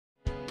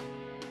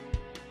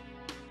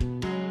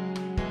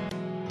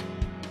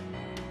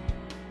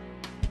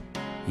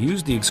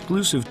use the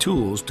exclusive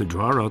tools to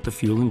draw out the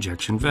fuel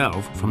injection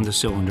valve from the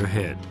cylinder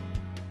head.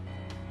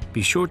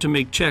 Be sure to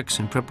make checks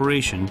and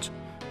preparations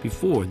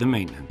before the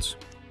maintenance.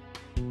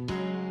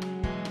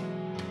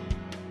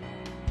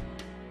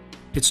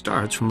 It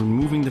starts from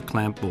removing the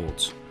clamp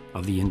bolts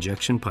of the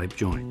injection pipe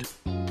joint.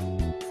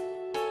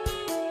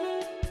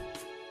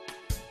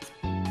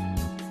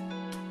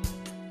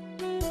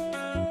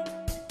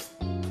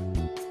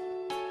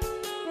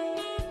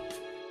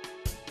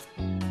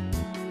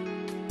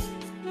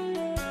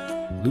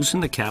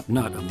 Loosen the cap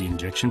nut of the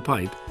injection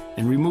pipe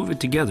and remove it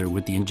together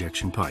with the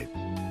injection pipe.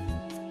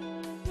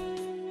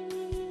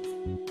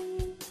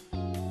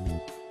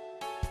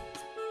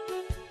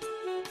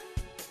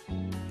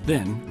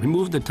 Then,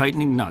 remove the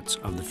tightening nuts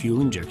of the fuel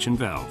injection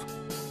valve.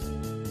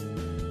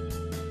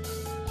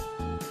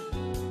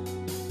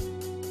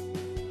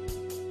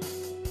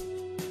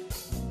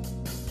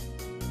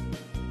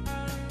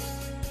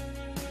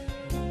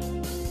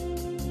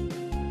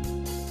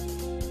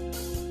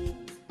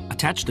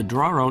 Attach the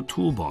draw-out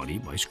tool body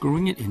by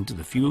screwing it into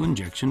the fuel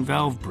injection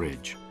valve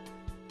bridge.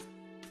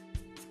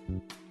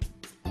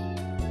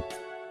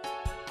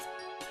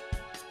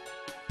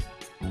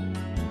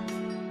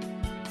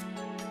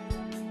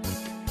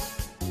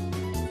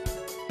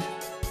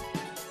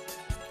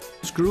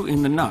 Screw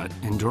in the nut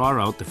and draw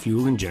out the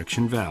fuel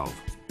injection valve.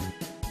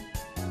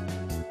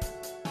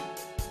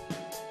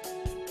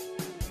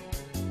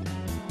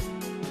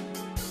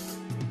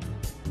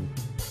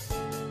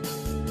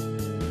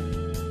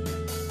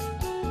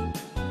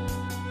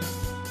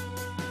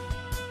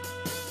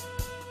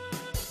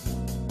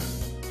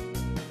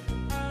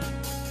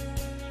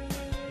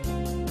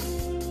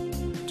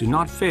 Do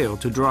not fail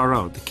to draw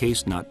out the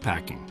case nut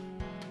packing.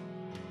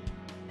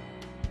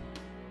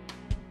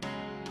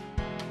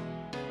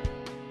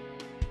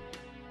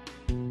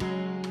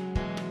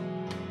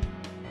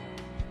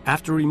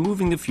 After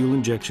removing the fuel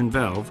injection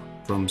valve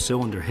from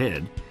cylinder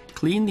head,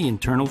 clean the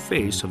internal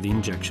face of the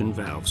injection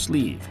valve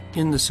sleeve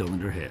in the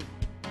cylinder head.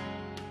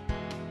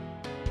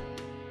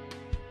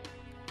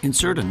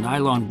 Insert a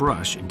nylon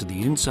brush into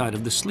the inside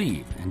of the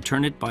sleeve and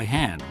turn it by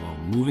hand while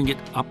moving it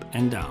up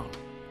and down.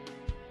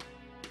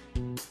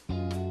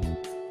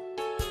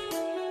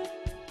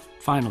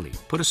 Finally,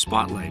 put a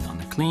spotlight on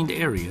the cleaned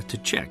area to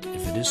check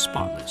if it is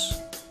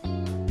spotless.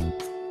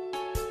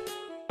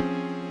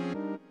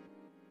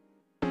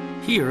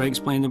 Here I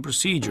explain the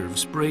procedure of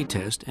spray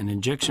test and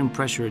injection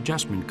pressure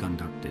adjustment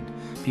conducted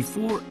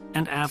before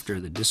and after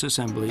the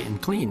disassembly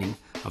and cleaning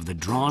of the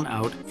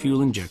drawn-out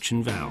fuel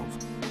injection valve.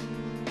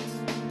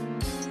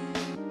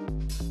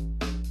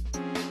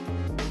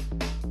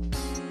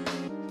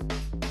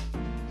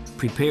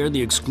 Prepare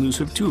the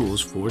exclusive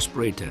tools for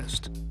spray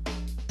test.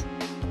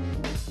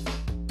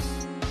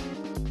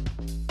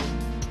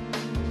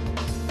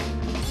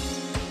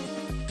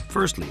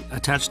 Firstly,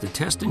 attach the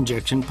test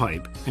injection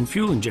pipe and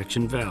fuel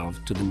injection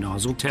valve to the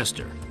nozzle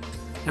tester.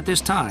 At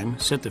this time,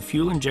 set the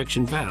fuel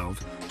injection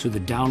valve to the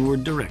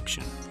downward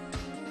direction.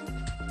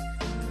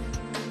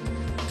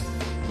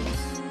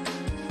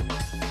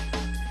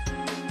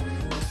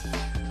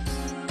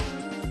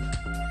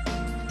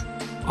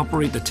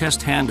 Operate the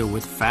test handle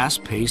with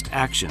fast-paced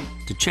action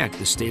to check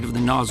the state of the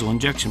nozzle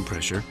injection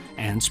pressure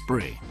and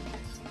spray.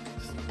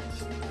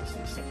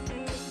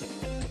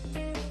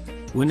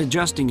 When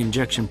adjusting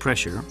injection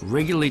pressure,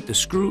 regulate the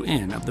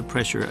screw-in of the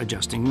pressure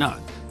adjusting nut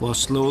while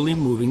slowly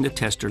moving the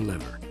tester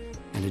lever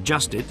and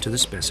adjust it to the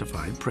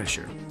specified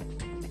pressure.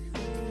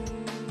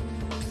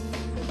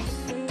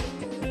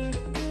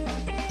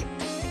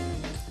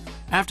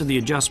 After the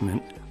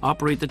adjustment,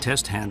 operate the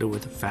test handle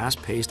with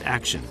fast-paced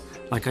action,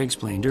 like I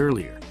explained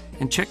earlier,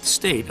 and check the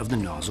state of the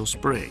nozzle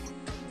spray.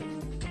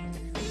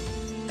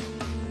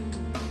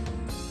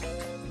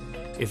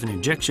 If an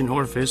injection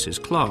orifice is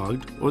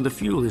clogged or the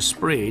fuel is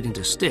sprayed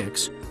into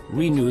sticks,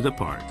 renew the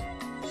part.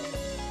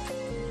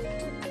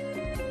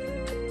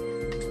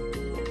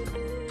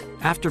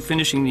 After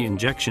finishing the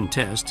injection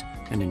test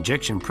and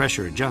injection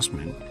pressure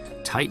adjustment,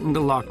 tighten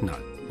the lock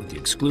nut with the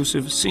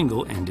exclusive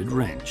single-ended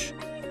wrench.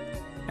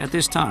 At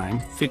this time,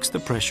 fix the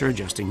pressure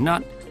adjusting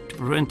nut to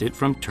prevent it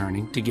from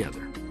turning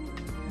together.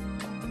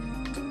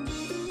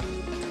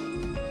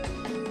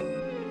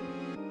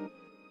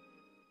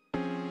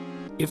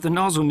 If the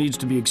nozzle needs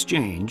to be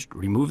exchanged,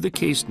 remove the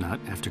case nut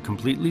after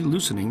completely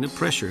loosening the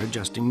pressure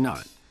adjusting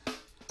nut.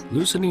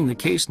 Loosening the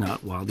case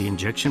nut while the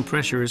injection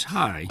pressure is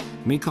high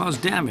may cause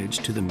damage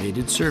to the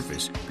mated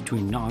surface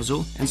between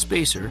nozzle and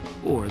spacer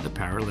or the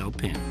parallel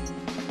pin.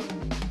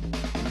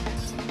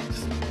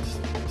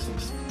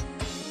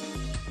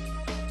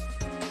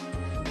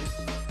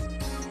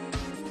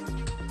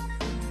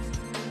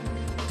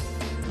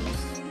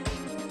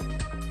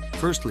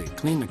 Firstly,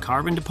 clean the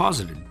carbon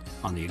deposited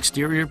on the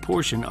exterior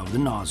portion of the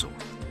nozzle.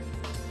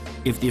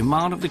 If the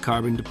amount of the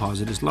carbon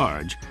deposit is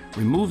large,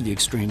 remove the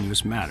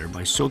extraneous matter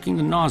by soaking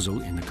the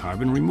nozzle in the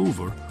carbon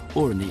remover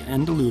or in the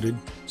undiluted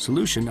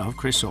solution of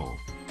cresol.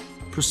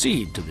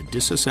 Proceed to the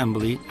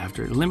disassembly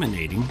after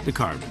eliminating the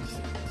carbon.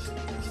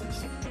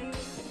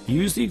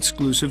 Use the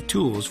exclusive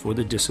tools for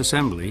the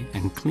disassembly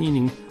and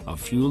cleaning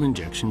of fuel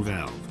injection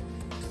valve.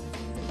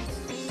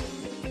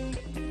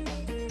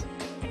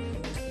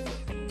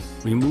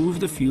 Remove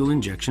the fuel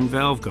injection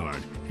valve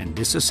guard and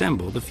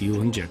disassemble the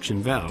fuel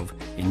injection valve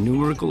in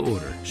numerical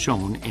order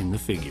shown in the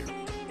figure.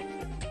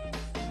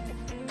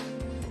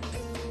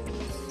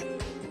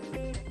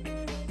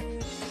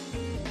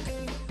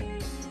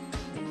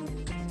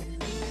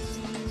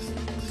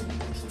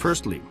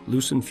 Firstly,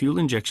 loosen fuel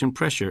injection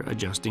pressure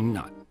adjusting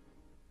nut.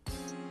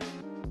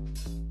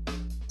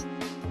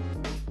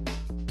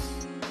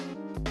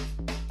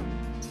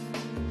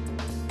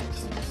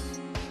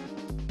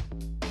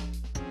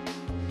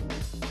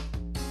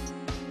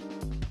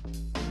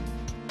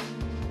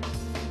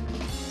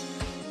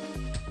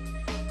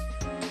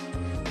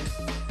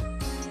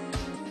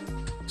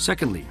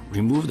 Secondly,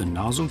 remove the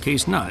nozzle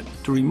case nut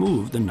to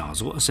remove the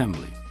nozzle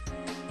assembly.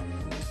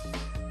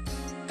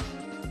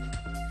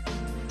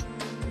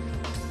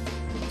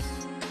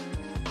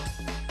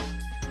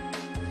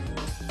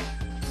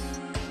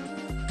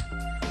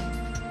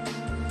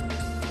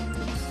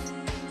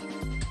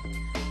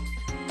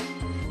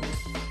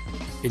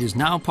 It is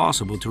now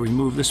possible to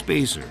remove the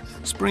spacer,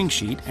 spring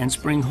sheet, and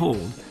spring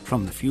hold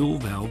from the fuel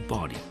valve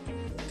body.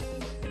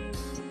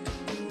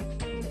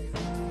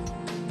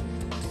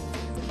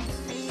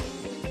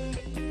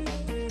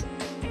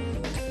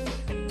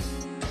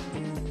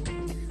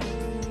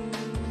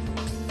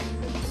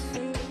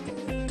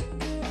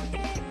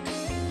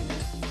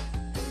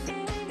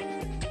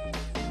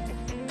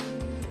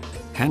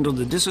 Handle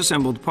the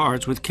disassembled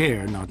parts with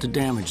care not to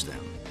damage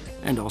them,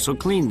 and also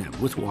clean them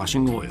with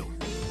washing oil.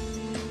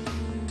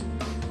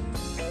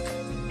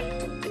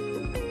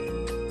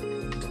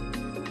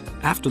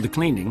 After the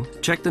cleaning,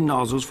 check the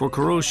nozzles for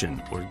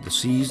corrosion or the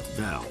seized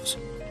valves.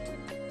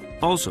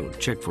 Also,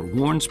 check for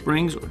worn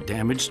springs or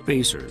damaged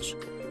spacers.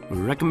 We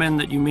recommend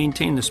that you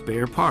maintain the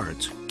spare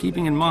parts,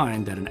 keeping in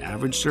mind that an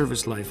average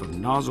service life of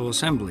nozzle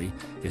assembly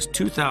is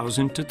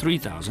 2,000 to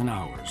 3,000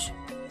 hours.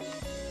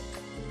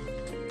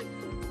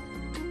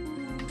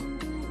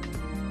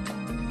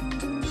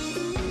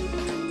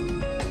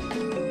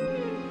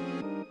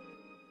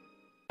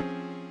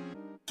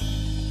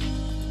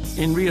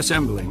 In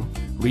reassembling,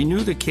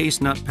 renew the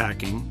case nut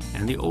packing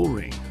and the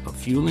O-ring of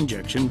fuel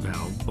injection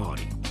valve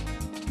body.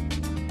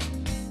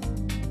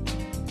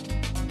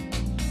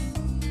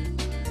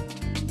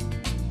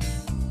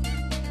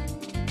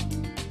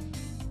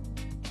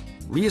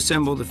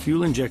 Reassemble the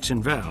fuel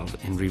injection valve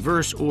in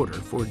reverse order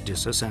for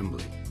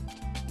disassembly.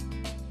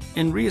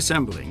 In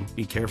reassembling,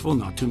 be careful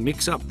not to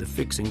mix up the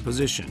fixing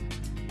position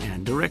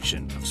and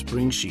direction of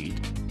spring sheet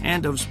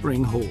and of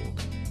spring hold.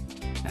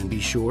 And be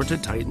sure to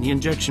tighten the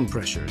injection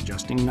pressure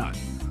adjusting nut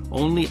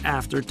only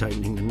after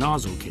tightening the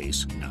nozzle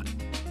case nut.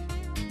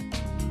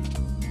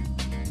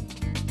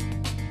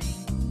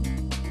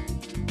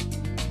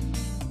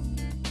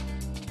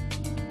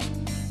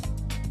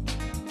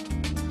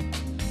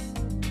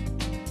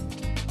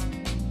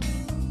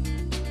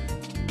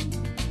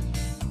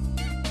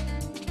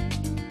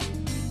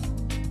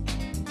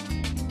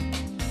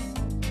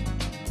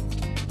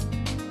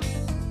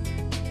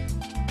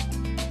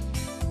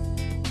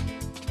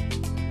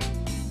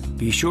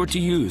 Be sure to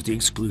use the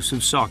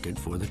exclusive socket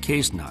for the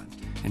case nut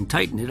and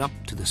tighten it up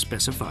to the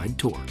specified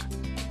torque.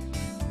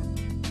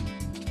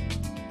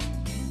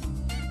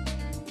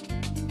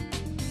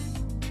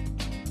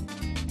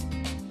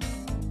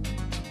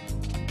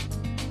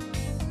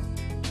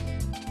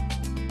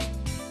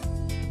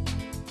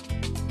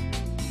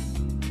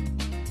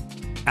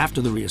 After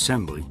the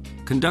reassembly,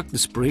 conduct the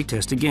spray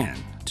test again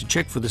to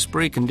check for the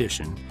spray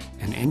condition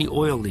and any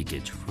oil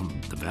leakage from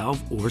the valve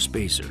or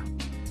spacer.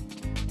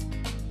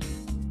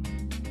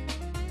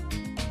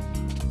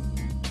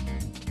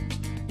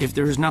 If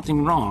there is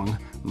nothing wrong,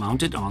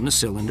 mount it on the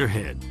cylinder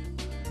head.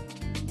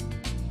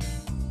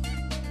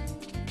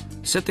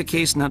 Set the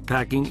case nut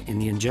packing in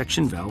the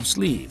injection valve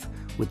sleeve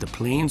with the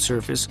plain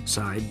surface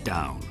side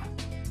down.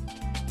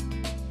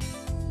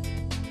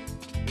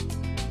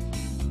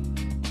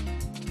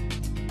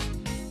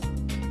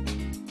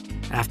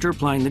 After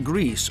applying the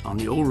grease on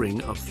the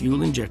O-ring of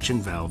fuel injection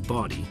valve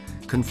body,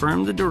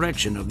 confirm the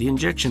direction of the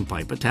injection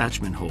pipe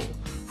attachment hole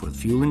for the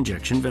fuel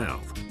injection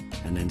valve,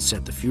 and then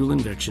set the fuel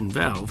injection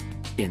valve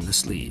in the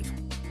sleeve.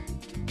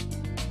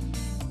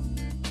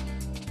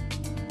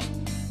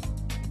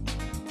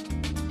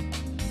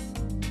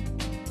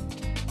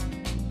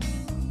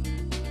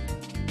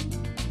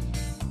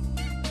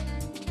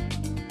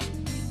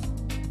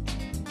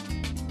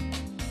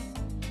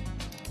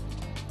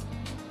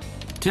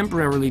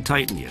 Temporarily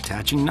tighten the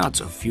attaching nuts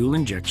of fuel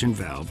injection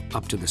valve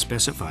up to the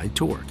specified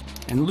torque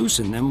and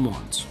loosen them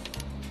once.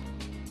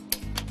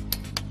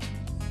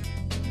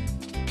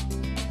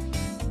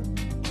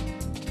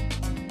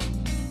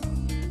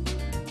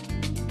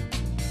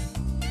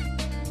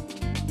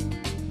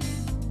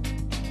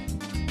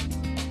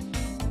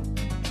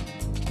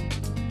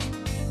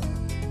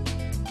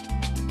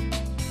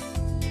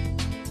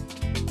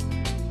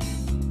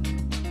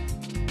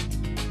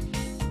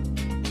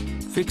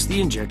 Fix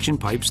the injection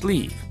pipe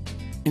sleeve.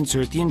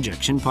 Insert the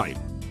injection pipe.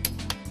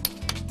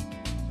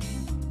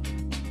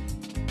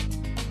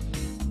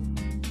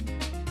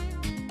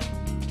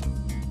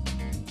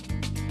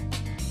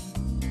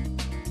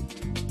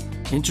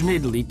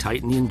 Internatally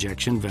tighten the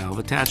injection valve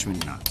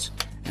attachment nuts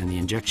and the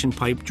injection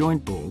pipe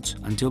joint bolts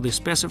until the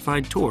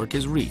specified torque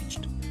is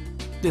reached.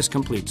 This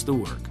completes the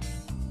work.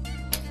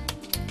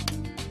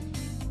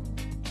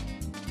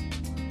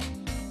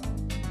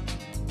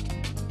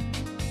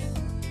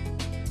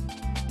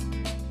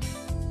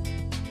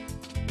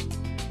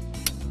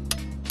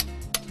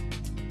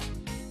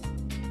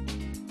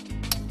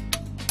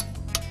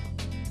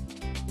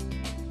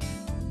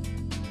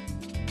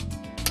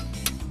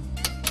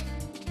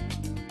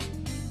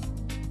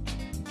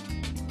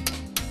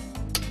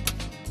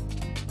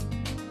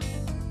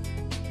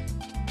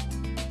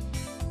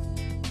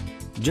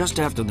 Just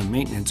after the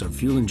maintenance of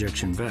fuel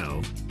injection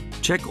valve,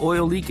 check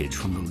oil leakage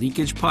from the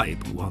leakage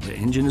pipe while the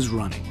engine is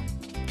running.